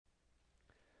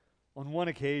On one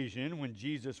occasion, when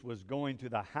Jesus was going to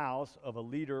the house of a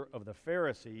leader of the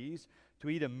Pharisees to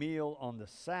eat a meal on the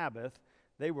Sabbath,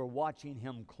 they were watching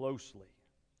him closely.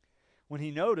 When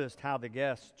he noticed how the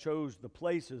guests chose the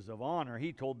places of honor,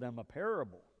 he told them a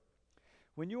parable.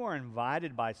 When you are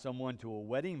invited by someone to a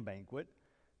wedding banquet,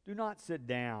 do not sit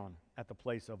down at the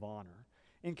place of honor,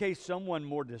 in case someone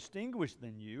more distinguished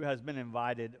than you has been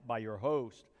invited by your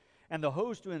host. And the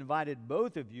host who invited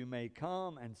both of you may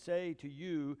come and say to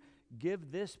you,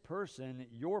 "Give this person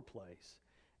your place."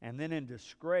 And then in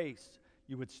disgrace,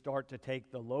 you would start to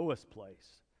take the lowest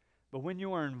place. But when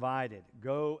you are invited,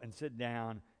 go and sit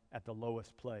down at the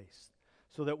lowest place,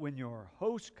 so that when your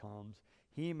host comes,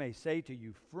 he may say to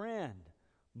you, "Friend,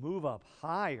 move up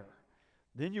higher."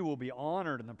 Then you will be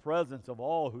honored in the presence of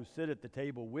all who sit at the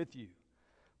table with you.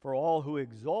 For all who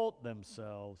exalt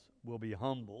themselves will be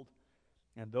humbled,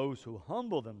 and those who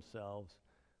humble themselves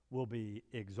will be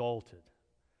exalted.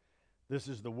 This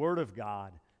is the word of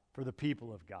God for the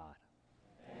people of God.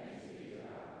 Thanks be to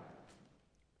God.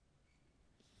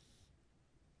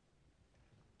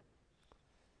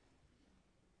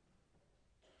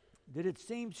 Did it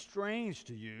seem strange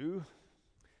to you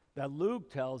that Luke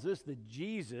tells us that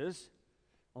Jesus,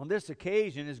 on this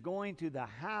occasion, is going to the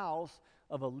house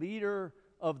of a leader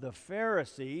of the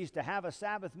Pharisees to have a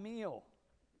Sabbath meal?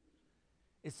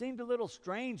 It seemed a little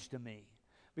strange to me,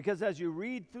 because as you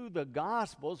read through the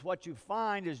Gospels, what you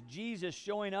find is Jesus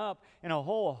showing up in a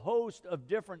whole host of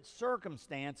different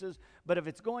circumstances. But if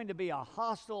it's going to be a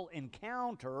hostile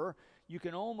encounter, you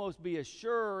can almost be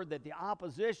assured that the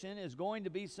opposition is going to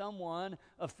be someone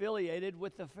affiliated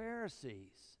with the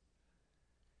Pharisees.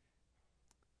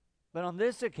 But on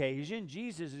this occasion,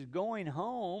 Jesus is going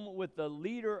home with the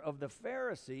leader of the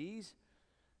Pharisees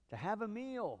to have a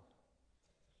meal.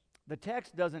 The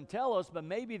text doesn't tell us, but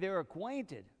maybe they're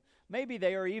acquainted. Maybe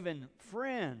they are even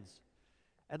friends.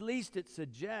 At least it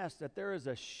suggests that there is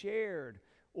a shared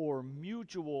or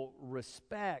mutual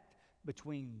respect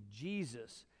between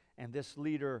Jesus and this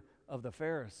leader of the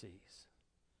Pharisees.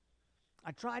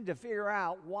 I tried to figure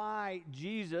out why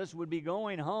Jesus would be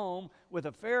going home with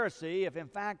a Pharisee if in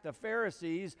fact the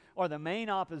Pharisees are the main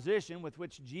opposition with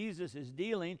which Jesus is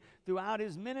dealing throughout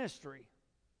his ministry.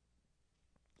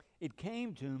 It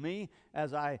came to me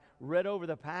as I read over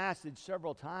the passage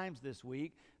several times this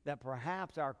week that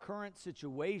perhaps our current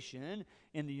situation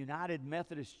in the United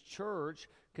Methodist Church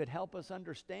could help us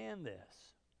understand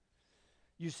this.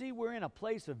 You see, we're in a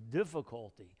place of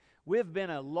difficulty. We've been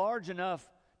a large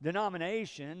enough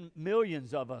denomination,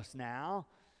 millions of us now,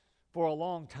 for a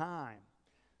long time.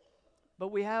 But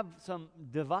we have some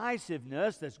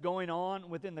divisiveness that's going on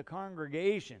within the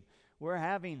congregation. We're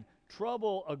having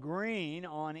trouble agreeing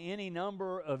on any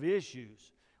number of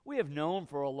issues. We have known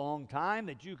for a long time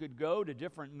that you could go to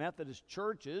different Methodist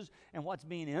churches, and what's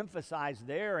being emphasized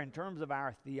there in terms of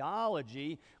our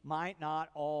theology might not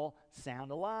all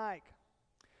sound alike.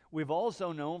 We've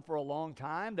also known for a long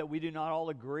time that we do not all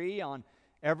agree on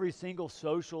every single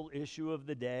social issue of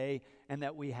the day, and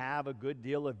that we have a good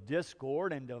deal of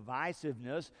discord and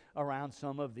divisiveness around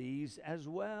some of these as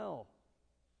well.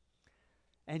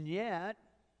 And yet,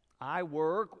 I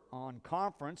work on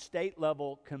conference,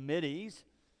 state-level committees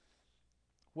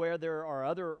where there are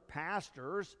other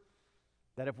pastors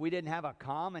that if we didn't have a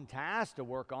common task to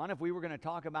work on, if we were going to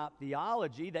talk about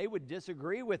theology, they would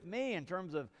disagree with me in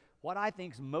terms of what I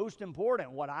think is most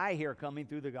important, what I hear coming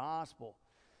through the gospel.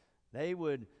 They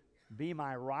would be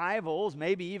my rivals,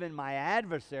 maybe even my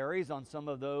adversaries on some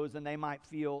of those, and they might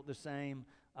feel the same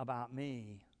about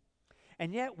me.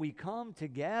 And yet we come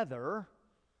together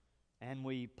and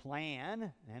we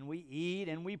plan and we eat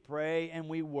and we pray and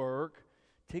we work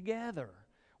together.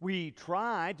 We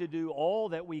try to do all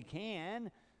that we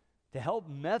can to help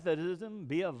Methodism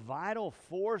be a vital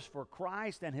force for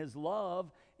Christ and His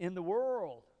love in the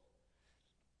world.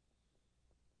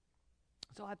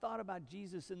 So I thought about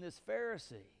Jesus and this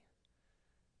Pharisee.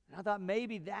 And I thought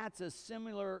maybe that's a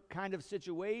similar kind of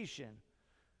situation.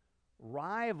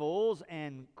 Rivals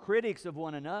and critics of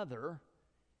one another,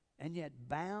 and yet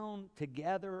bound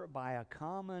together by a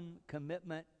common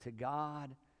commitment to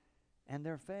God and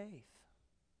their faith.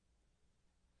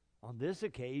 On this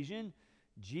occasion,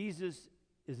 Jesus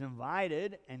is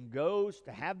invited and goes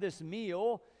to have this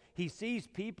meal. He sees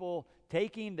people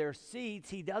taking their seats.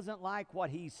 He doesn't like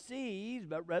what he sees,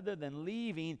 but rather than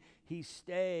leaving, he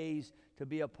stays to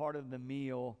be a part of the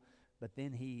meal. But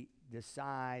then he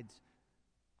decides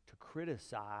to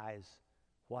criticize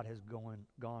what has gone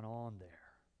on there.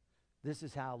 This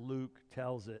is how Luke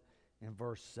tells it in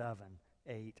verse 7,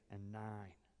 8, and 9.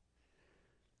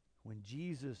 When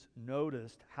Jesus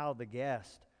noticed how the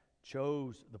guests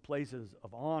chose the places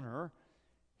of honor,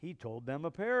 he told them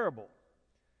a parable.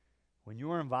 When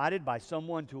you are invited by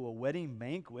someone to a wedding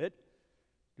banquet,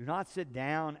 do not sit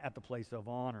down at the place of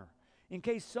honor, in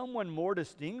case someone more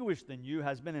distinguished than you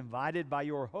has been invited by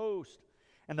your host.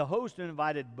 And the host who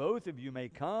invited both of you may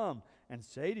come and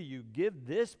say to you, give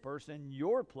this person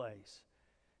your place.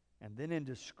 And then in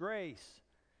disgrace,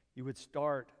 you would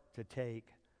start to take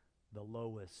the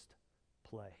lowest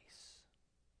place.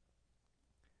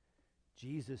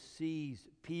 Jesus sees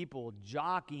people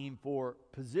jockeying for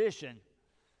position,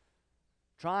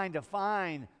 trying to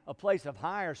find a place of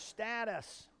higher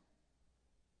status.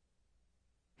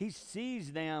 He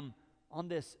sees them on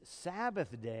this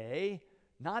Sabbath day,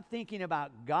 not thinking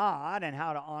about God and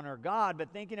how to honor God,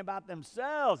 but thinking about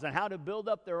themselves and how to build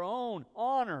up their own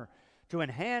honor, to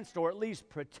enhance or at least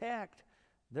protect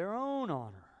their own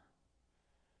honor.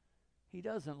 He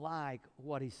doesn't like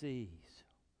what he sees,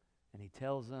 and he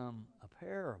tells them a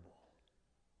parable.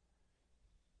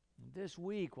 This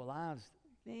week, while I was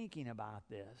thinking about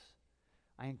this,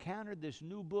 I encountered this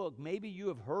new book. Maybe you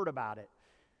have heard about it.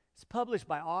 It's published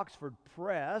by Oxford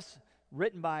Press,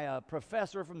 written by a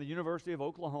professor from the University of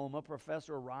Oklahoma,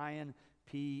 Professor Ryan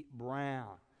P.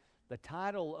 Brown. The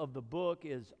title of the book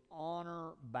is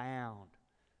Honor Bound.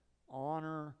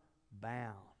 Honor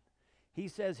Bound. He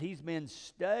says he's been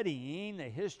studying the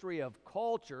history of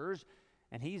cultures,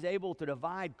 and he's able to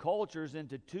divide cultures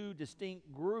into two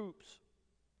distinct groups.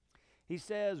 He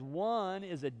says one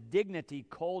is a dignity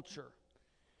culture,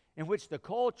 in which the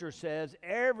culture says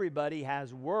everybody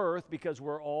has worth because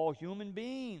we're all human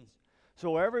beings.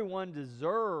 So everyone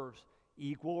deserves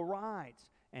equal rights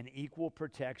and equal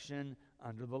protection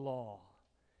under the law.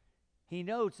 He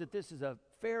notes that this is a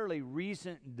fairly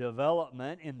recent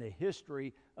development in the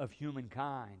history of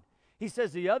humankind. He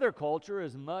says the other culture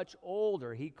is much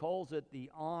older. He calls it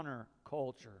the honor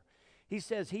culture. He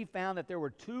says he found that there were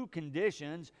two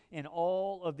conditions in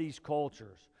all of these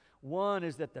cultures. One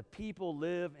is that the people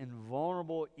live in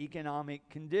vulnerable economic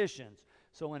conditions.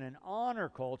 So in an honor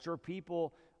culture,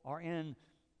 people are in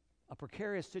a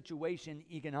precarious situation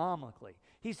economically.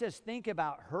 He says think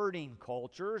about herding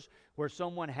cultures where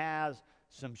someone has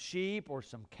some sheep or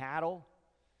some cattle.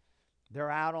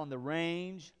 They're out on the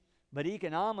range, but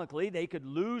economically they could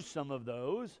lose some of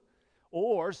those,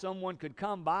 or someone could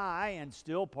come by and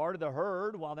steal part of the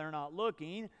herd while they're not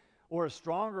looking, or a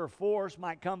stronger force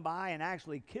might come by and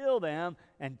actually kill them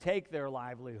and take their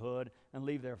livelihood and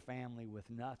leave their family with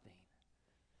nothing.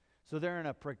 So they're in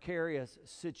a precarious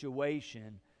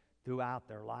situation throughout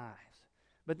their lives.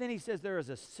 But then he says there is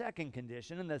a second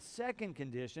condition, and the second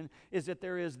condition is that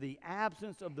there is the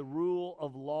absence of the rule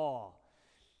of law.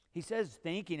 He says,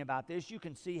 thinking about this, you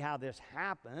can see how this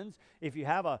happens. If you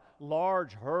have a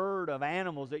large herd of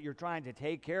animals that you're trying to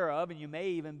take care of, and you may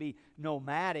even be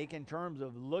nomadic in terms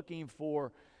of looking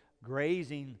for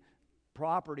grazing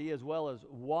property as well as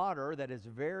water, that is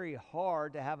very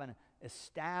hard to have an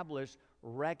established,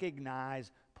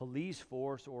 recognized police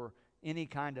force or any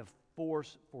kind of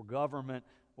force for government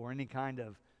or any kind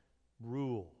of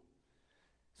rule.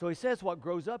 So he says what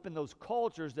grows up in those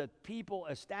cultures, that people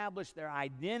establish their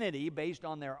identity based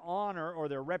on their honor or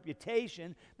their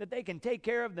reputation, that they can take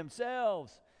care of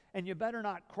themselves, and you better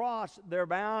not cross their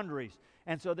boundaries.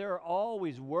 And so they're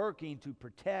always working to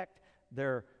protect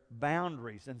their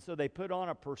boundaries. And so they put on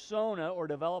a persona or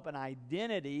develop an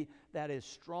identity that is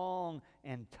strong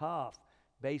and tough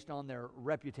based on their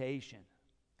reputation.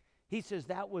 He says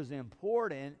that was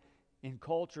important in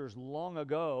cultures long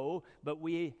ago, but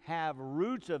we have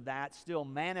roots of that still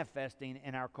manifesting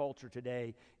in our culture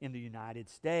today in the United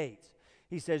States.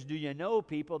 He says, do you know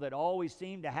people that always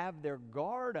seem to have their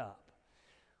guard up,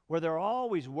 where they're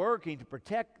always working to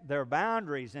protect their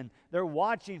boundaries, and they're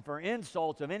watching for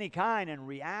insults of any kind and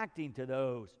reacting to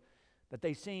those, but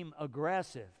they seem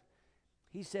aggressive.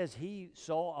 He says he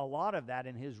saw a lot of that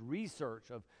in his research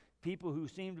of people who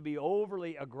seem to be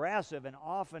overly aggressive and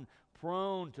often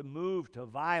prone to move to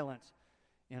violence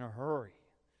in a hurry.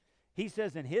 He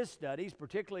says in his studies,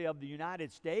 particularly of the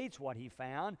United States, what he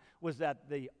found was that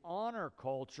the honor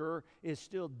culture is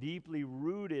still deeply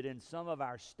rooted in some of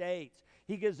our states.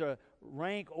 He gives a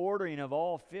rank ordering of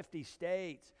all 50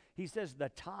 states. He says the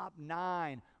top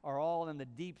 9 are all in the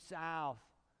deep south.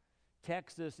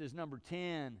 Texas is number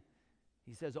 10.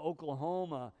 He says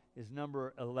Oklahoma is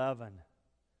number 11.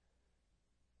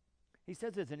 He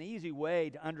says it's an easy way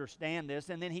to understand this,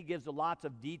 and then he gives lots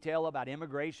of detail about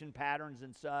immigration patterns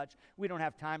and such. We don't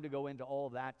have time to go into all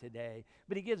of that today,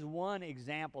 but he gives one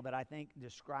example that I think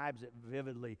describes it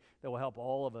vividly that will help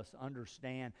all of us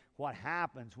understand what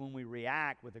happens when we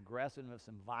react with aggressiveness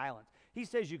and violence. He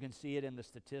says you can see it in the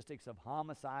statistics of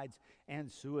homicides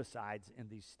and suicides in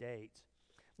these states.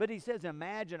 But he says,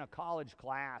 imagine a college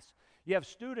class. You have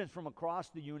students from across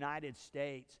the United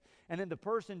States, and then the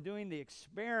person doing the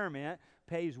experiment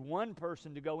pays one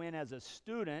person to go in as a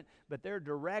student, but they're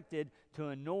directed to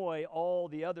annoy all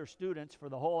the other students for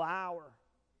the whole hour.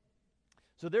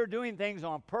 So they're doing things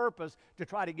on purpose to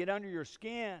try to get under your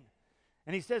skin.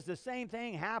 And he says the same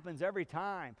thing happens every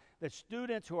time. That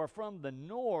students who are from the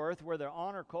north, where their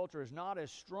honor culture is not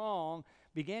as strong,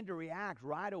 begin to react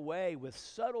right away with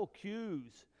subtle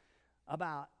cues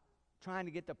about trying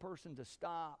to get the person to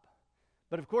stop.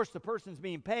 But of course the person's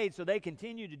being paid, so they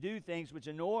continue to do things which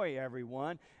annoy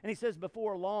everyone. And he says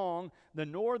before long, the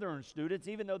northern students,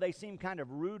 even though they seem kind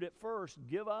of rude at first,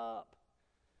 give up.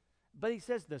 But he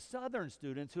says the southern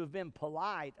students who have been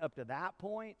polite up to that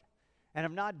point and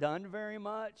have not done very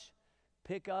much,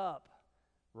 pick up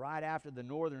right after the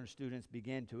northern students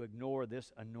begin to ignore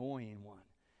this annoying one.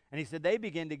 And he said they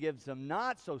begin to give some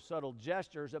not so subtle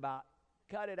gestures about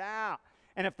cut it out.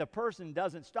 And if the person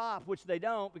doesn't stop, which they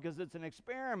don't because it's an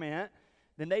experiment,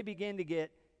 then they begin to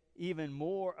get even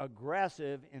more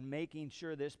aggressive in making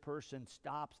sure this person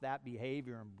stops that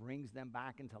behavior and brings them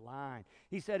back into line.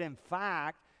 He said, in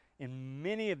fact, in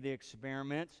many of the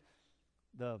experiments,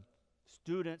 the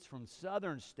students from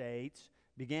southern states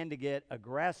began to get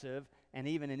aggressive and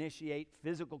even initiate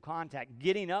physical contact,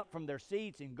 getting up from their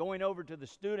seats and going over to the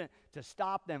student to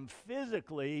stop them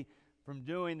physically from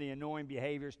doing the annoying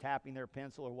behaviors, tapping their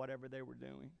pencil or whatever they were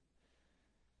doing.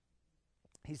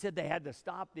 He said they had to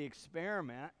stop the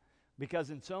experiment because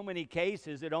in so many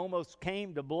cases it almost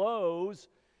came to blows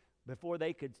before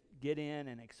they could get in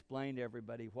and explain to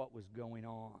everybody what was going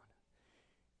on.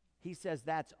 He says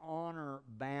that's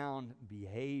honor-bound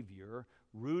behavior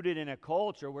rooted in a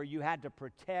culture where you had to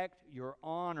protect your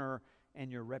honor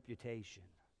and your reputation.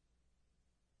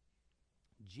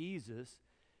 Jesus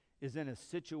is in a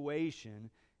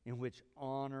situation in which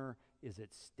honor is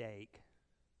at stake.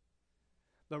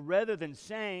 But rather than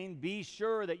saying, be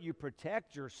sure that you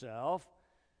protect yourself,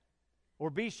 or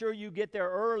be sure you get there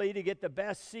early to get the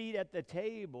best seat at the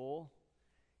table,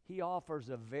 he offers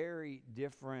a very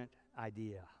different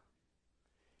idea.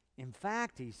 In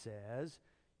fact, he says,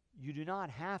 you do not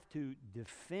have to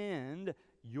defend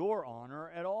your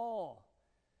honor at all.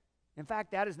 In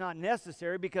fact, that is not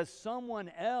necessary because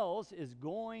someone else is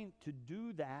going to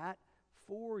do that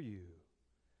for you.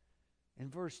 In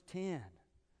verse 10,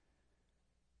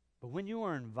 but when you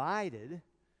are invited,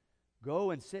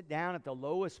 go and sit down at the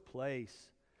lowest place,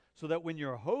 so that when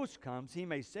your host comes, he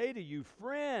may say to you,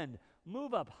 friend,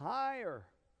 move up higher.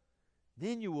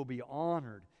 Then you will be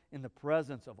honored in the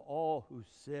presence of all who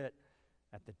sit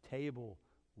at the table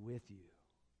with you.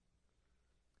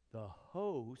 The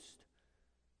host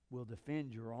will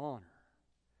defend your honor.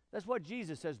 That's what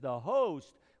Jesus says. The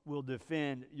host will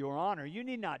defend your honor. You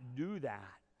need not do that.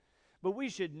 But we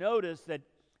should notice that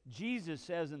Jesus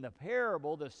says in the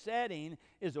parable, the setting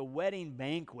is a wedding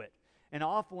banquet. And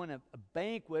often when a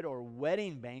banquet or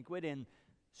wedding banquet in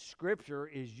Scripture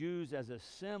is used as a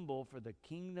symbol for the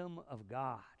kingdom of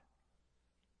God.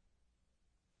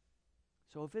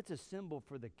 So if it's a symbol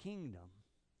for the kingdom,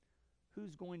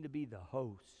 who's going to be the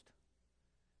host?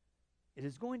 It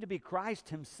is going to be Christ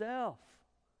himself.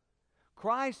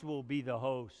 Christ will be the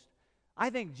host. I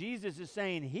think Jesus is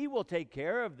saying he will take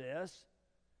care of this.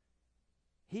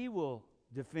 He will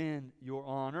defend your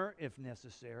honor if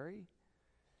necessary.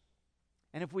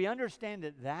 And if we understand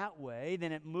it that way,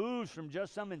 then it moves from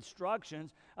just some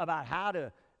instructions about how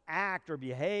to act or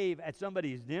behave at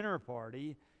somebody's dinner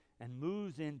party and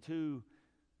moves into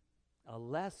a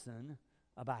lesson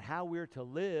about how we're to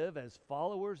live as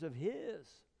followers of his,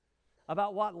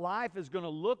 about what life is going to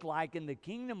look like in the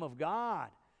kingdom of God,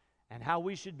 and how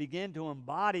we should begin to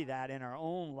embody that in our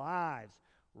own lives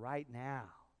right now.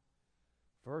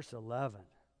 Verse 11,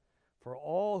 for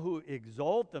all who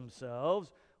exalt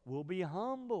themselves will be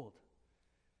humbled,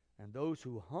 and those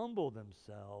who humble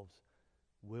themselves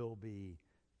will be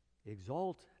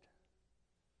exalted.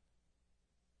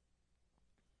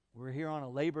 We're here on a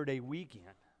Labor Day weekend.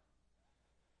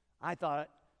 I thought,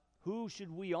 who should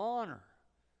we honor?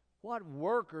 What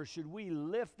workers should we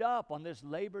lift up on this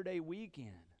Labor Day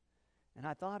weekend? And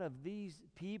I thought of these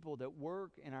people that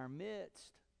work in our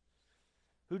midst,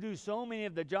 who do so many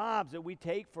of the jobs that we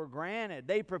take for granted.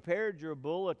 They prepared your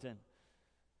bulletin.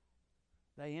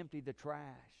 They emptied the trash.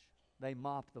 They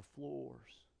mopped the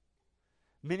floors.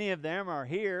 Many of them are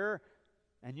here,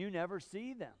 and you never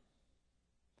see them.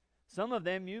 Some of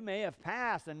them you may have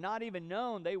passed and not even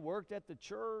known they worked at the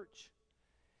church.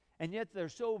 And yet they're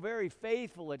so very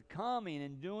faithful at coming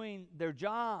and doing their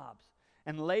jobs.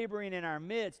 and laboring in our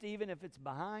midst, even if it's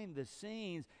behind the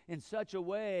scenes, in such a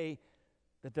way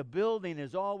that the building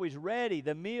is always ready,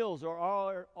 the meals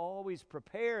are always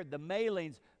prepared, the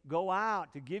mailings go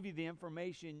out to give you the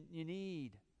information you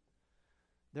need.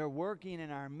 They're working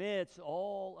in our midst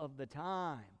all of the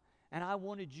time. And I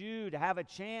wanted you to have a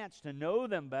chance to know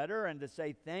them better and to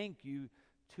say thank you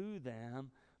to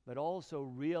them, but also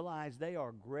realize they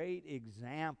are great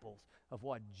examples of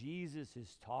what Jesus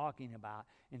is talking about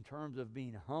in terms of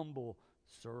being humble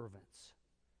servants.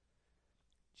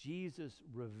 Jesus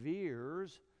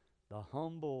reveres the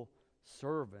humble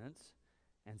servants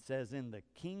and says in the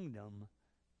kingdom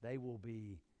they will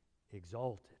be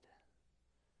exalted.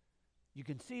 You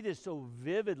can see this so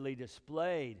vividly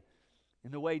displayed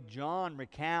in the way John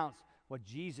recounts what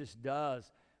Jesus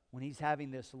does when he's having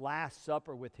this Last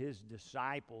Supper with his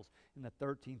disciples in the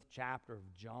 13th chapter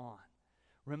of John.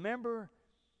 Remember,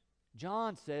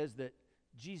 John says that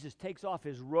Jesus takes off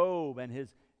his robe and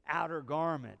his outer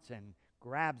garments and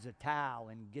grabs a towel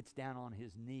and gets down on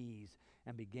his knees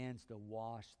and begins to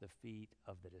wash the feet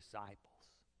of the disciples.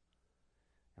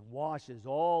 And washes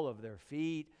all of their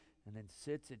feet and then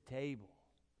sits at table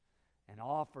and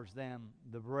offers them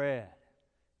the bread,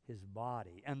 his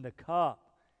body, and the cup,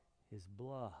 his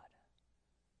blood.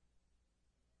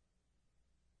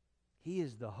 He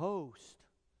is the host,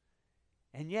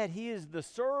 and yet he is the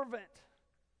servant.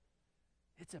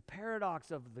 It's a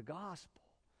paradox of the gospel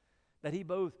that he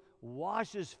both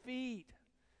washes feet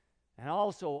and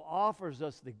also offers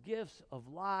us the gifts of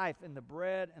life in the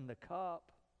bread and the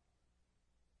cup.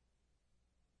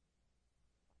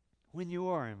 When you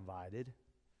are invited,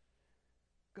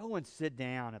 go and sit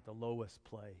down at the lowest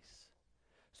place,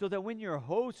 so that when your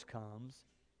host comes,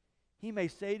 he may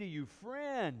say to you,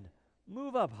 "Friend,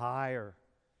 move up higher."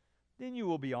 Then you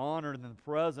will be honored in the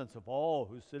presence of all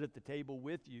who sit at the table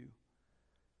with you.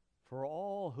 For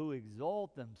all who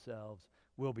exalt themselves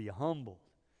will be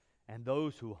humbled, and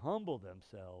those who humble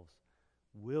themselves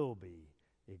will be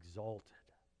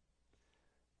exalted.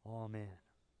 Amen.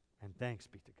 And thanks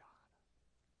be to God.